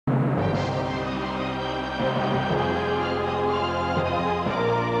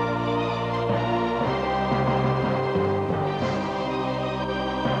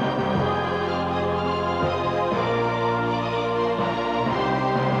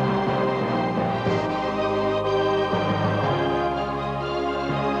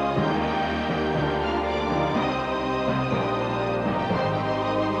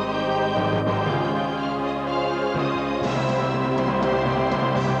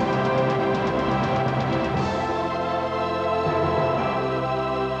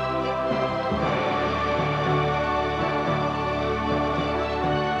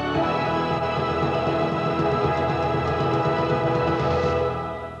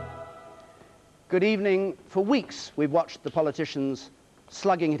Good evening. For weeks, we've watched the politicians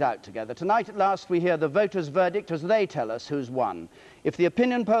slugging it out together. Tonight, at last, we hear the voters' verdict as they tell us who's won. If the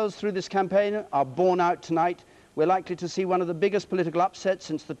opinion polls through this campaign are borne out tonight, we're likely to see one of the biggest political upsets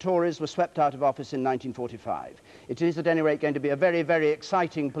since the Tories were swept out of office in 1945. It is, at any rate, going to be a very, very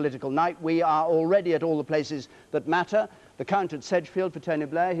exciting political night. We are already at all the places that matter. The count at Sedgefield for Tony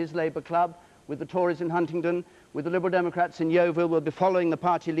Blair, his Labour club, with the Tories in Huntingdon, with the Liberal Democrats in Yeovil. We'll be following the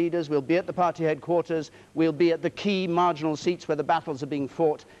party leaders, we'll be at the party headquarters, we'll be at the key marginal seats where the battles are being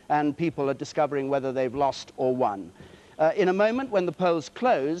fought and people are discovering whether they've lost or won. In a moment, when the polls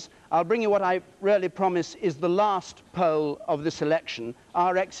close, I'll bring you what I really promise is the last poll of this election,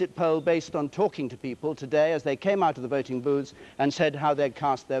 our exit poll based on talking to people today as they came out of the voting booths and said how they'd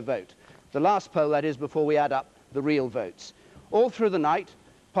cast their vote. The last poll, that is, before we add up the real votes. All through the night,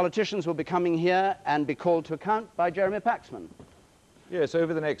 politicians will be coming here and be called to account by Jeremy Paxman. Yes,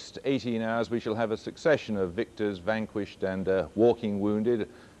 over the next 18 hours we shall have a succession of victors, vanquished and walking wounded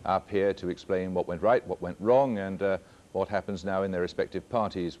up here to explain what went right, what went wrong and what happens now in their respective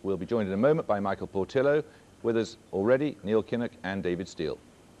parties. We'll be joined in a moment by Michael Portillo, with us already Neil Kinnock and David Steele.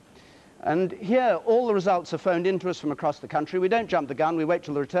 And here all the results are phoned into us from across the country. We don't jump the gun, we wait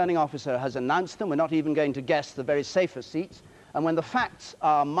till the returning officer has announced them. We're not even going to guess the very safest seats. And when the facts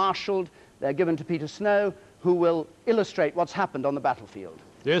are marshalled, they're given to Peter Snow, who will illustrate what's happened on the battlefield.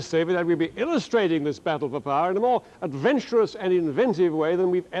 Yes, David, and we'll be illustrating this battle for power in a more adventurous and inventive way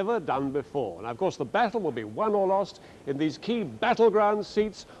than we've ever done before. And of course, the battle will be won or lost in these key battleground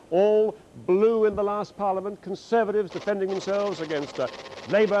seats, all blue in the last Parliament, Conservatives defending themselves against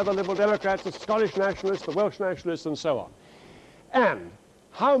Labour, the Liberal Democrats, the Scottish Nationalists, the Welsh Nationalists, and so on. And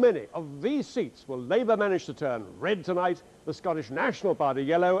how many of these seats will Labour manage to turn red tonight, the Scottish National Party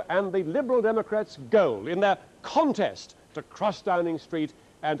yellow, and the Liberal Democrats gold in their contest to cross Downing Street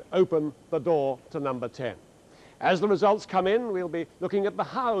and open the door to number 10? As the results come in, we'll be looking at the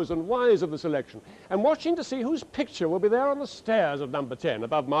hows and whys of this election and watching to see whose picture will be there on the stairs of number 10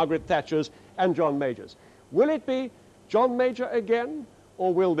 above Margaret Thatcher's and John Major's. Will it be John Major again,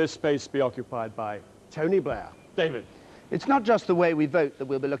 or will this space be occupied by Tony Blair? David. It's not just the way we vote that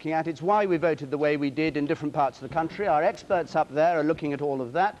we'll be looking at, it's why we voted the way we did in different parts of the country. Our experts up there are looking at all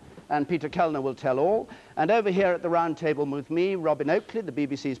of that, and Peter Kellner will tell all. And over here at the round table with me, Robin Oakley, the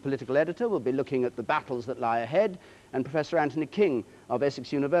BBC's political editor, will be looking at the battles that lie ahead, and Professor Anthony King of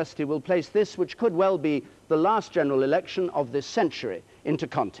Essex University will place this, which could well be the last general election of this century, into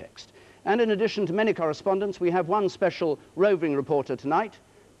context. And in addition to many correspondents, we have one special roving reporter tonight,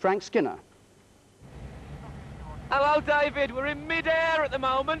 Frank Skinner. Hello, David. We're in mid-air at the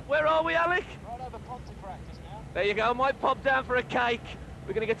moment. Where are we, Alec? Right over Pontefract now. There you go. I might pop down for a cake.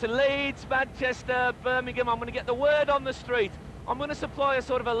 We're going to get to Leeds, Manchester, Birmingham. I'm going to get the word on the street. I'm going to supply a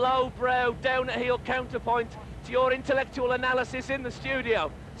sort of a low-brow, down-at-heel counterpoint to your intellectual analysis in the studio.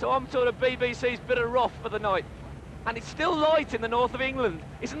 So I'm sort of BBC's bit of rough for the night. And it's still light in the north of England.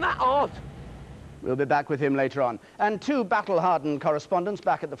 Isn't that odd? We'll be back with him later on. And two battle-hardened correspondents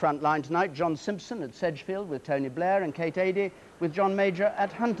back at the front line tonight, John Simpson at Sedgefield with Tony Blair and Kate Adie with John Major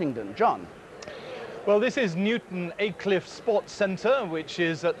at Huntingdon. John. Well, this is Newton Aycliffe Sports Centre, which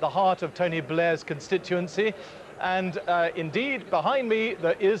is at the heart of Tony Blair's constituency. And indeed, behind me,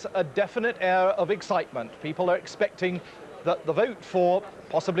 there is a definite air of excitement. People are expecting that the vote for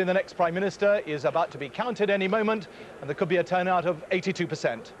possibly the next Prime Minister is about to be counted any moment, and there could be a turnout of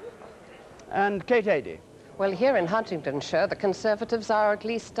 82%. And Kate Adie. Well, here in Huntingdonshire, the Conservatives are at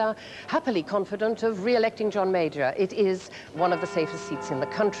least happily confident of re-electing John Major. It is one of the safest seats in the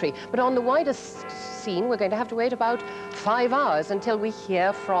country. But on the wider scene, we're going to have to wait about 5 hours until we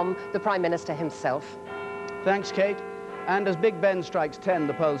hear from the Prime Minister himself. Thanks, Kate. And as Big Ben strikes 10,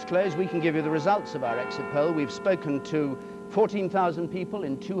 the polls close, we can give you the results of our exit poll. We've spoken to 14,000 people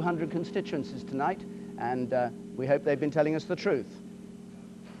in 200 constituencies tonight, and we hope they've been telling us the truth.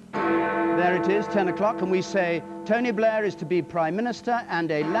 There it is, 10 o'clock, and we say Tony Blair is to be Prime Minister and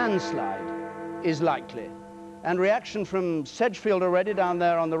a landslide is likely. And reaction from Sedgefield already down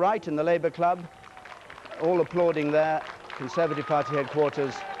there on the right in the Labour Club. All applauding there. Conservative Party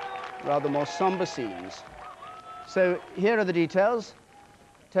headquarters, rather more sombre scenes. So here are the details.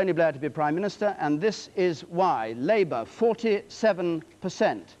 Tony Blair to be Prime Minister, and this is why. Labour,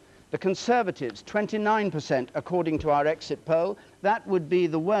 47%. The Conservatives, 29%, according to our exit poll. That would be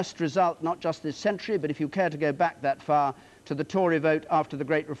the worst result, not just this century, but if you care to go back that far, to the Tory vote after the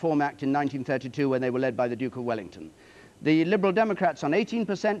Great Reform Act in 1932, when they were led by the Duke of Wellington. The Liberal Democrats on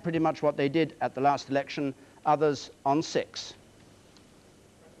 18%, pretty much what they did at the last election, others on 6%.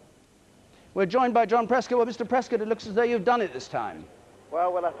 We're joined by John Prescott. Well, Mr. Prescott, it looks as though you've done it this time.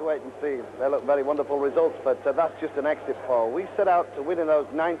 Well, we'll have to wait and see. They look very wonderful results, but that's just an exit poll. We set out to win in those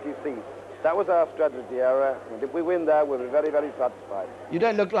 90 seats. That was our strategy area, and if we win there, we'll be very, very satisfied. You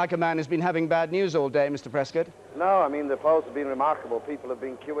don't look like a man who's been having bad news all day, Mr. Prescott. No, I mean, the polls have been remarkable. People have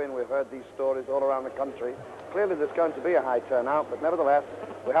been queuing. We've heard these stories all around the country. Clearly, there's going to be a high turnout, but nevertheless,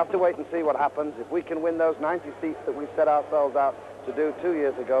 we have to wait and see what happens. If we can win those 90 seats that we set ourselves out to do 2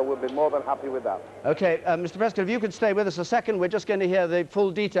 years ago, we'll be more than happy with that. OK, Mr. Prescott, if you could stay with us a second, we're just going to hear the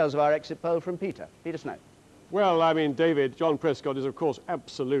full details of our exit poll from Peter Snow. Well, I mean, David, John Prescott is, of course,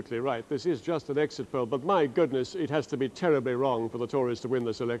 absolutely right. This is just an exit poll, but my goodness, it has to be terribly wrong for the Tories to win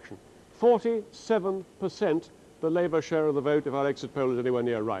this election. 47% the Labour share of the vote if our exit poll is anywhere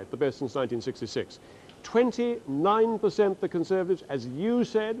near right, the best since 1966. 29% the Conservatives, as you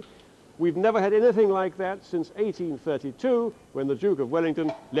said. We've never had anything like that since 1832, when the Duke of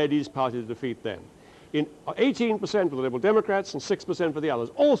Wellington led his party to defeat them. In 18% for the Liberal Democrats and 6% for the others.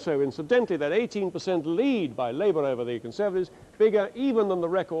 Also, incidentally, that 18% lead by Labour over the Conservatives, bigger even than the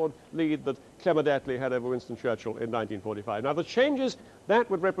record lead that Clement Attlee had over Winston Churchill in 1945. Now, the changes that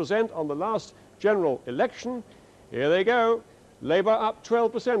would represent on the last general election, here they go. Labour up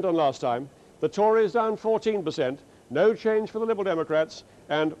 12% on last time. The Tories down 14%. No change for the Liberal Democrats,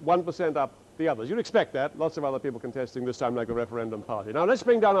 and 1% up the others. You'd expect that. Lots of other people contesting this time like the referendum party. Now, let's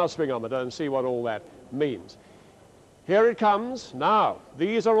bring down our swingometer and see what all that means. Here it comes. Now,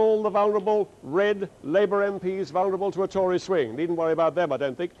 these are all the vulnerable red Labour MPs vulnerable to a Tory swing. Needn't worry about them, I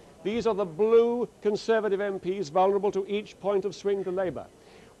don't think. These are the blue Conservative MPs vulnerable to each point of swing to Labour.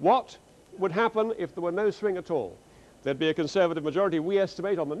 What would happen if there were no swing at all? There'd be a Conservative majority, we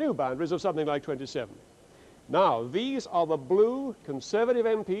estimate, on the new boundaries of something like 27. Now, these are the blue Conservative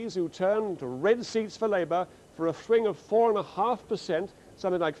MPs who turn to red seats for Labour for a swing of 4.5%.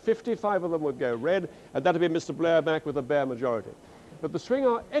 Something like 55 of them would go red, and that would be Mr. Blair back with a bare majority. But the swing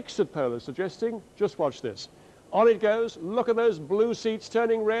our exit poll is suggesting, just watch this. On it goes. Look at those blue seats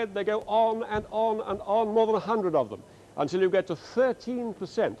turning red. They go on and on and on, more than 100 of them, until you get to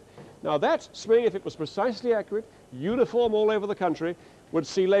 13%. Now, that swing, if it was precisely accurate, uniform all over the country, would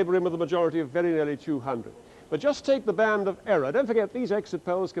see Labour in with a majority of very nearly 200. But just take the band of error. Don't forget, these exit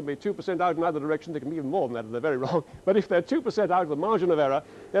polls can be 2% out in either direction. They can be even more than that if they're very wrong. But if they're 2% out of the margin of error,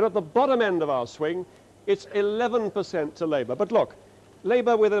 then at the bottom end of our swing, it's 11% to Labour. But look,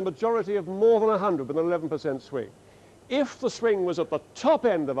 Labour with a majority of more than 100 with an 11% swing. If the swing was at the top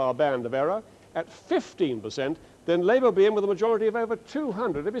end of our band of error, at 15%, then Labour would be in with a majority of over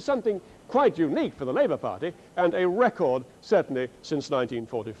 200. It'd be something quite unique for the Labour Party, and a record, certainly, since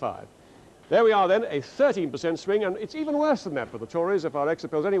 1945. There we are then, a 13% swing, and it's even worse than that for the Tories if our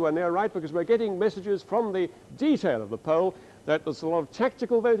exit poll is anywhere near right, because we're getting messages from the detail of the poll that there's a lot of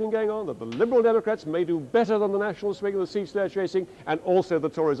tactical voting going on, that the Liberal Democrats may do better than the national swing of the seats they're chasing, and also the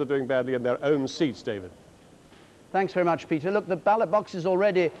Tories are doing badly in their own seats, David. Thanks very much, Peter. Look, the ballot box is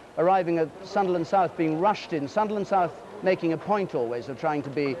already arriving at Sunderland South, being rushed in. Sunderland South making a point always of trying to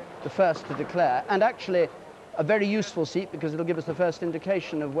be the first to declare, and actually a very useful seat because it'll give us the first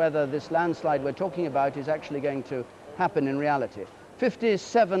indication of whether this landslide we're talking about is actually going to happen in reality.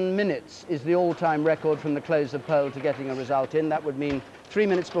 57 minutes is the all-time record from the close of poll to getting a result in. That would mean 3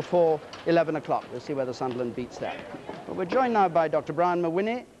 minutes before 11 o'clock. We'll see whether Sunderland beats that. But we're joined now by Dr. Brian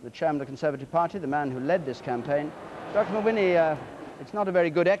Mawhinney, the chairman of the Conservative Party, the man who led this campaign. Dr. Mawhinney, it's not a very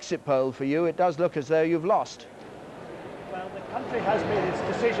good exit poll for you. It does look as though you've lost. Well, the country has made its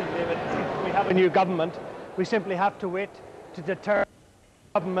decision, David. We have a new government. We simply have to wait to determine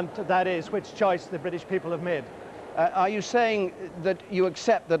the government that is, which choice the British people have made. Are you saying that you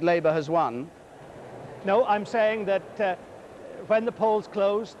accept that Labour has won? No, I'm saying that when the polls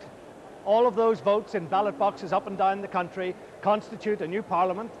closed, all of those votes in ballot boxes up and down the country constitute a new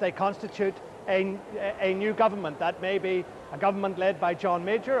parliament. They constitute a new government. That may be a government led by John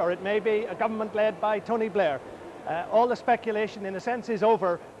Major, or it may be a government led by Tony Blair. All the speculation, in a sense, is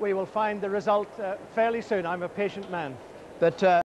over. We will find the result fairly soon. I'm a patient man. But